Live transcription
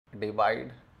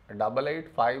divide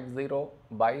 8850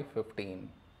 by 15.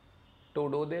 To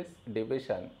do this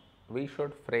division, we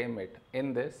should frame it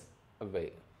in this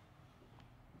way.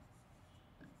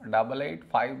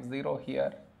 8850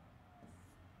 here,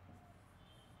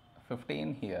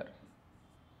 15 here.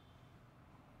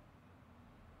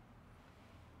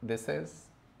 This is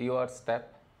your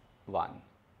step 1.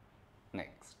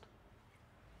 Next,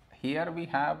 here we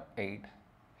have 8,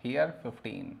 here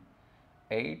 15.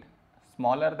 8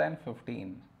 smaller than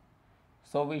 15.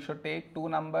 So we should take two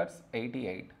numbers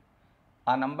 88.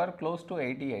 A number close to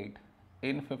 88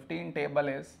 in 15 table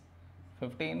is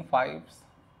 15 5s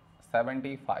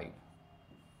 75.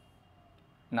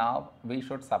 Now we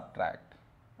should subtract.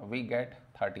 We get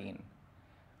 13.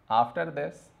 After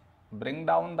this, bring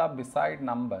down the beside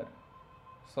number.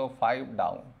 So 5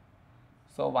 down.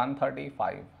 So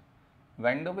 135.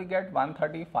 When do we get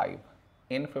 135?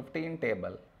 In 15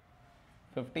 table.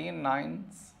 15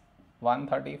 9s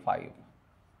 135.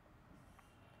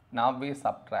 Now we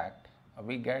subtract.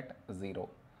 We get 0.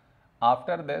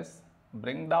 After this,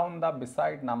 bring down the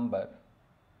beside number.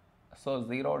 So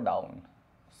 0 down.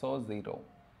 So 0.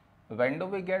 When do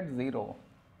we get 0?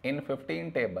 In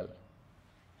 15 table.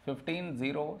 15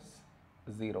 zeros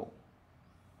 0.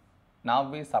 Now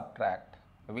we subtract.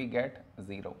 We get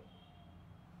 0.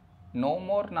 No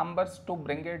more numbers to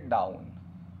bring it down.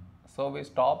 So we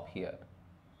stop here.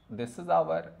 This is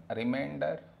our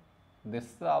remainder. This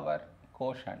is our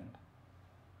quotient.